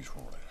出这么一出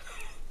来？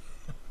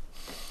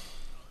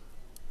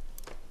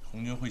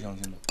红军会相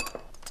信吗？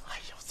哎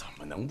呦，怎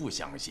么能不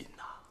相信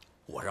呢？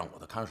我让我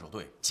的看守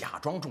队假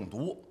装中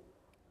毒。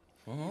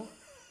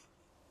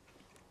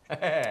嘿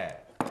嘿，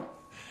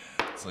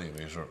自以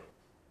为是。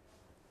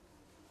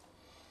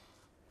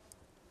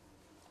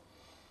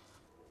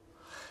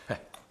嘿，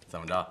怎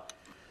么着？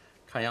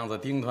看样子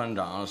丁团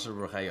长是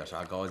不是还有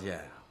啥高见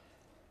啊？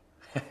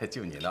嘿嘿，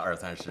就你那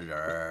20-30人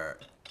儿。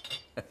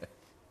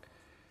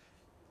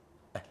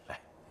来，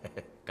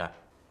干！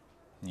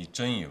你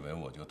真以为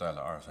我就带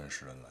了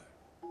20-30人来，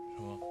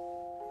是吗？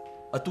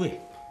啊，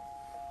对。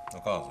我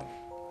告诉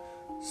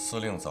你，司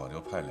令早就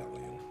派2个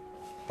营，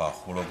把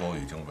葫芦沟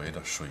已经围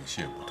得水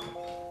泄不通。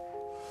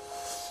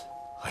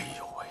哎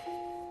呦喂，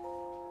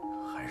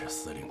还是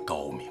司令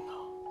高明啊！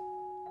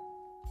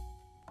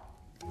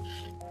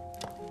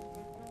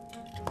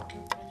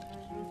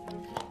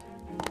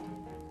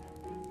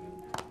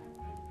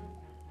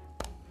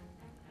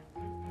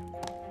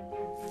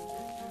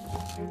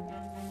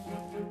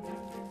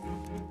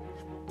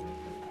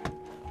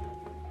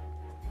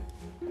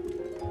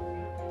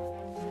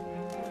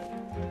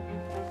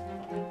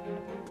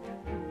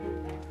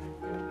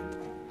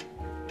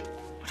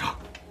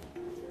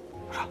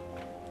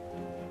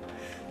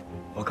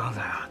我刚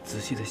才啊，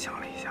仔细的想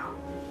了一下，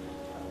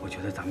我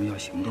觉得咱们要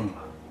行动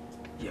了，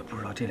也不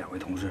知道这2位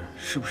同志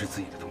是不是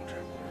自己的同志。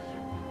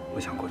我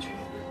想过去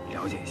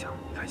了解一下，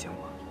你看行吗？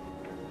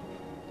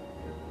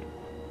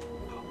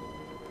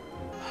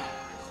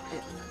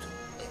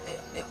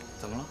哎呀，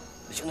怎么了？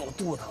兄弟，我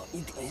肚子疼，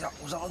你顶一下，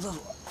我上个厕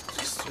所。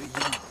这水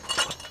呀！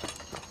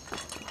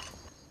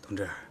同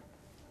志，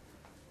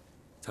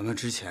咱们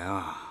之前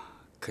啊，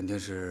肯定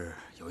是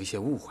有一些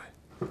误会。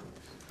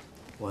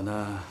我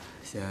呢，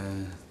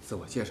先自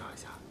我介绍一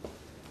下，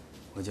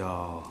我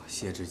叫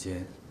谢志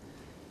坚，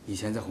以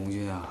前在红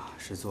军啊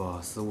是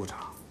做司务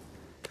长。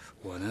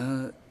我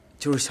呢，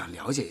就是想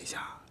了解一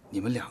下你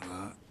们2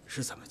个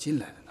是怎么进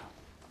来的呢？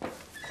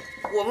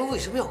我们为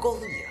什么要告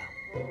诉你啊？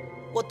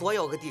我多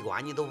要个地瓜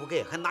你都不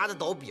给，还拿着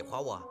刀逼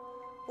活我。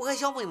我还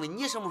想问问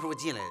你什么时候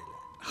进来的嘞？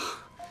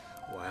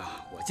我呀，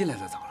我进来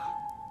的早了，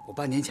我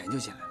半年前就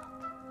进来了。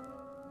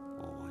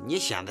哦，你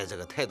现在这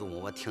个态度，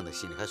我听着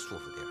心里还舒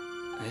服点。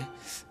哎，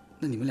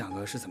那你们2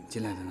个是怎么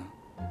进来的呢？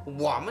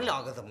我们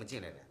2个怎么进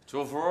来的？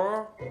九福，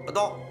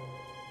到。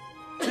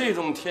这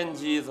种天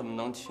机怎么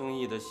能轻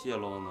易的泄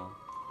露呢？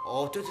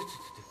哦，对。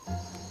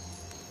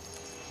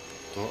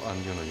都安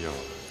静的夜晚，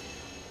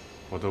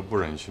我都不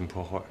忍心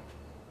破坏。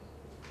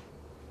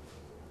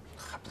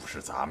还不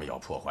是咱们要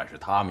破坏，是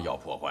他们要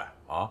破坏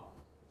啊！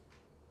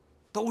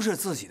都是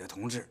自己的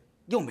同志，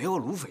又没有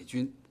卢匪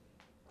军，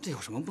这有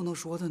什么不能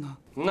说的呢？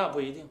那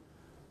不一定，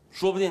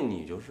说不定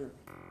你就是。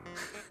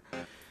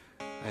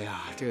哎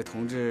呀，这个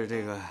同志，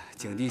这个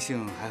警惕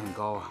性还很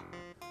高啊。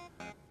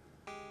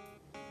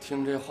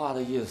听这话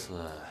的意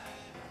思，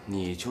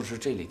你就是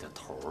这里的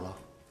头了。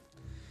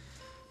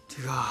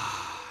这个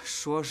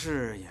说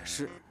是也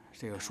是，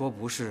这个说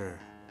不是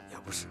也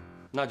不是。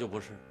那就不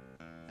是。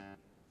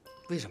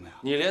为什么呀？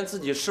你连自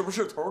己是不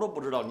是头都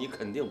不知道，你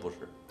肯定不是。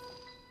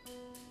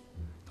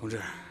同志，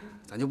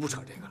咱就不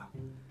扯这个了，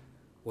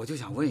我就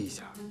想问一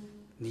下，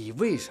你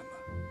为什么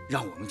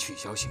让我们取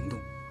消行动？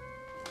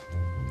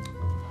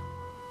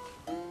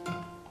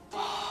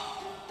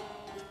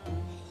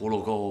葫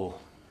芦沟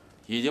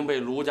已经被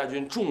卢家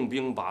军重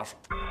兵把守，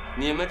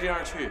你们这样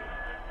去，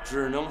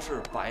只能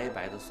是白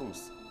白的送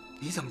死。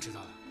你怎么知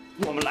道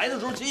的？我们来的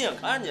时候亲眼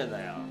看见的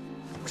呀。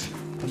不是，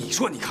你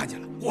说你看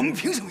见了，我们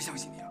凭什么相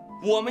信你啊？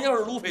我们要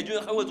是卢匪军，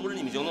还会阻止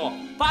你们行动？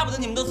巴不得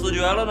你们都死绝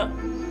了呢。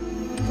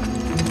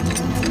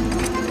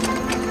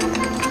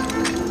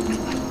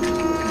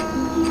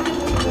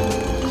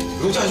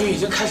卢家军已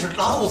经开始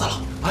拉肚子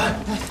了。哎，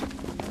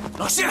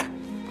老谢，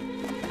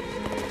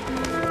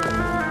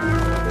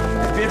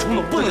别冲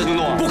动，不能行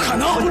动啊！不可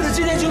能，不是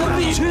今天行动，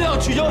必须要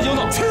取消行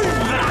动。去你的！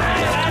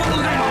不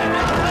能干嘛？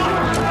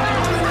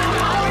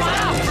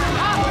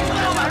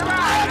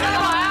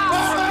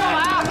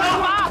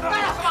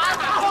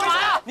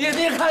你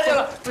看见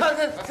了？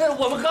这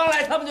我们刚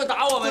来，他们就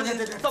打我们，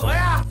怎么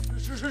呀？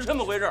是这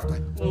么回事。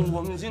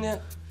我们今天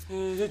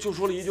就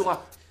说了一句话，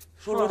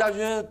说卢家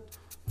军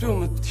对我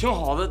们挺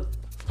好的，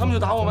他们就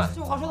打我们。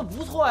这话说的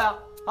不错呀！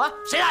啊，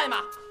谁打你们？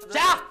谁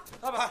啊？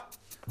他们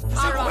是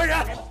5个人。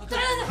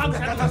他们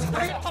啥是不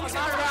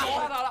是？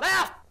来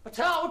呀，把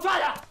陈老给我抓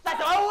起来，带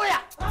小人屋去。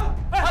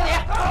还有你，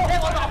别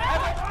给我走！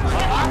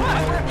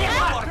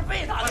我是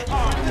被打的，被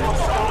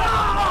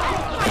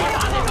打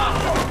那个。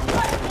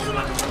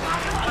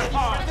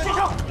先生，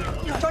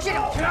找先生。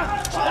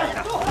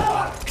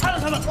看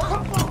着他们！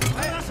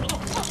让走！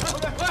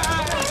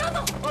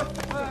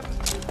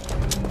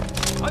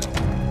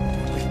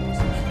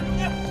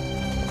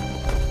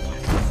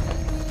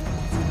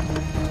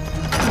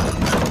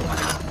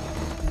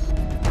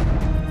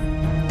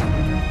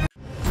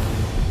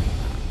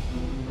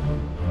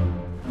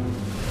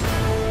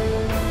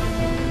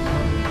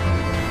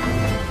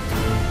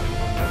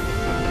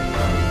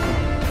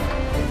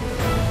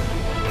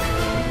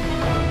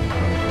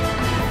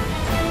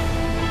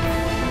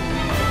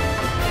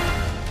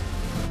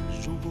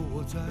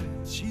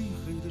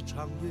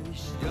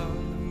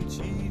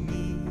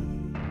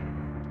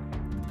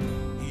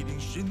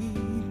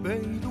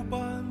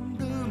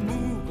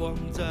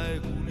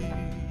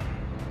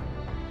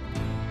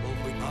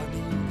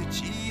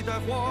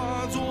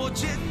化作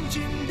前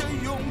进的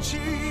勇气，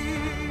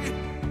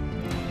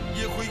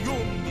也会用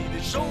你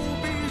的手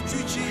臂举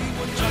起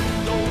我战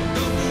斗的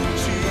武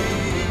器，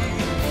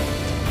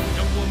让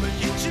我们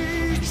一起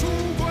出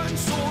关，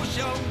所向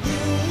无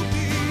敌，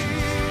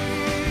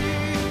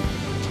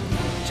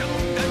将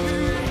甘于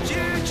结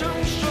成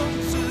生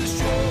死兄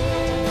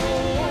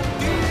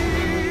弟，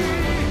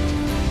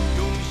用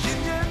信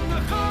念的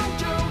号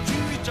角去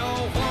召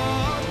唤。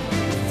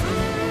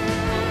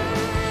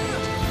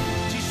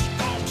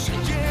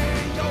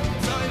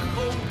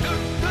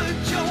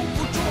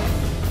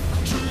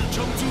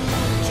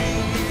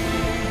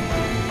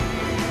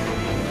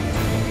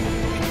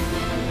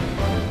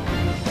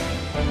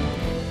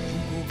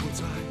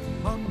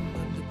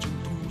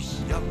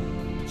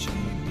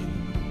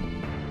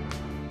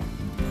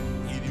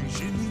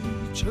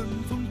 尘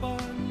封般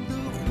的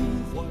呼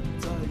唤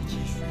在继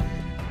续，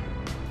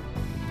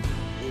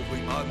我会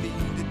把你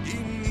的叮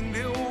咛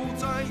留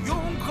在永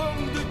恒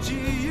的记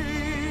忆，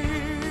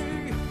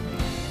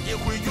也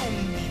会用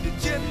你的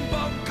肩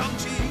膀扛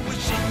起我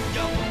信仰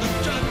的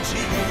战旗，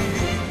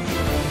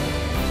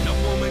让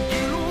我们一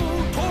路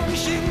同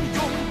行，永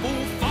不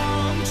放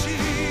弃。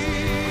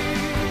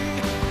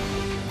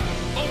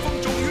暴风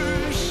骤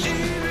雨洗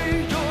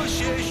礼热血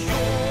兄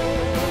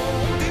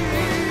弟。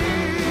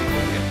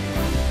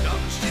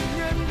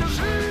 誓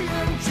言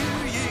去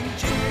迎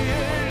接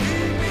黎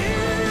明，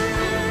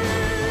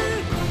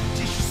即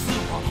使死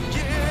亡也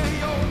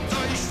要在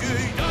血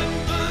染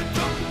的征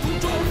途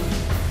中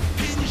拼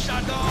杀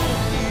到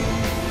底。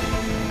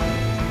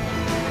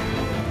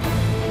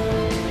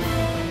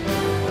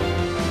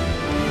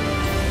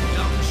让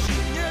信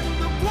念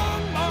的光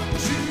芒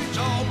去照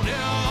亮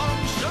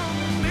生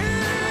命，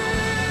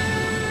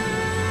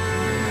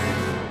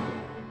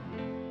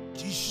即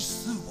使死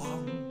亡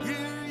也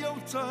要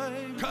在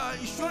凯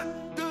旋。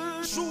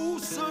 曙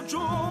色中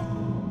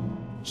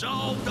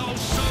找到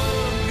生